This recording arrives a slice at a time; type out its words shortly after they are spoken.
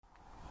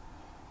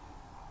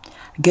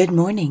Good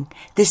morning.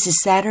 This is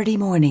Saturday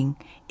morning.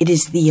 It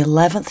is the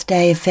 11th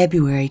day of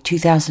February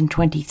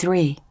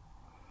 2023.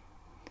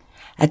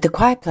 At the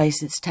Quiet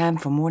Place, it's time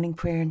for morning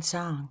prayer and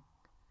song.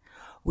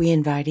 We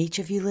invite each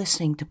of you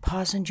listening to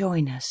pause and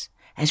join us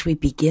as we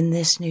begin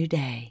this new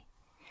day,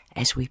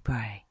 as we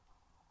pray.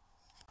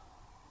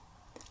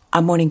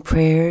 Our morning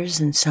prayers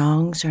and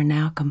songs are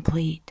now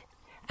complete,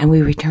 and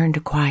we return to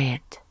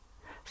quiet,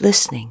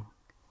 listening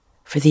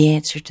for the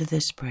answer to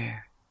this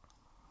prayer.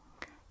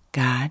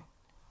 God,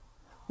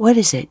 what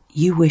is it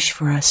you wish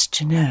for us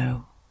to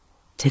know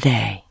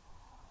today?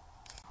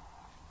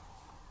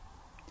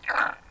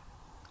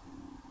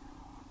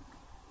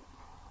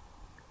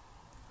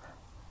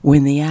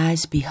 When the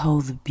eyes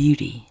behold the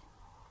beauty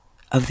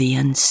of the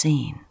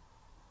unseen,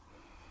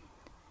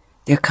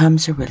 there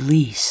comes a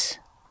release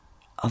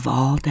of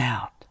all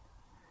doubt,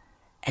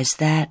 as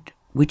that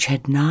which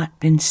had not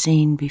been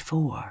seen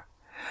before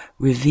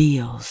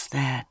reveals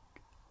that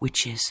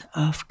which is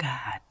of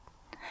God,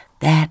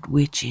 that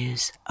which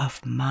is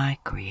of my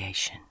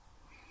creation.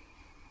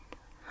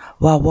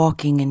 While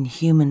walking in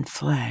human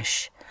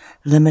flesh,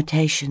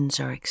 limitations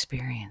are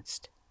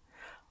experienced.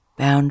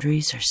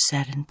 Boundaries are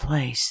set in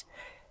place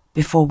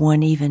before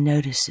one even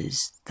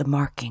notices the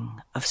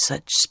marking of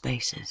such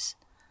spaces.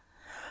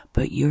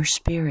 But your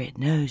spirit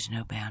knows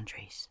no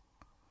boundaries.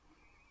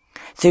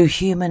 Through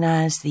human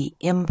eyes, the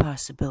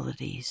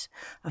impossibilities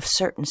of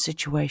certain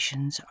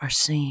situations are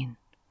seen.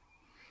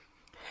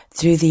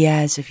 Through the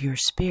eyes of your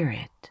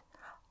spirit,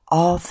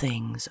 all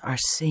things are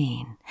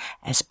seen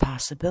as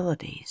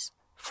possibilities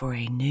for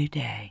a new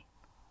day.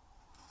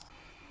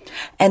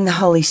 And the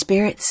Holy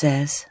Spirit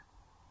says,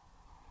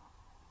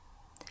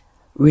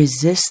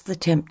 resist the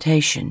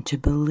temptation to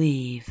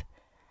believe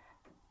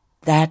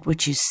that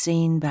which is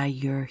seen by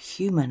your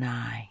human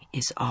eye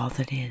is all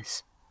that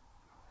is.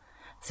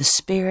 The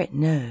Spirit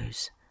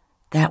knows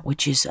that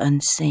which is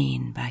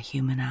unseen by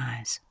human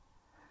eyes.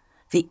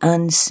 The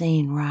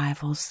unseen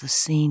rivals the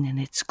seen in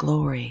its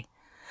glory,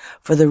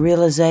 for the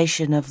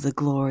realization of the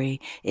glory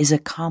is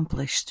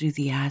accomplished through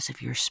the eyes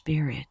of your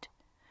spirit,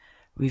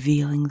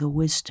 revealing the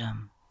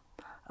wisdom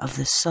of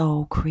the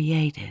soul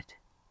created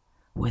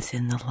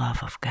within the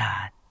love of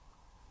God.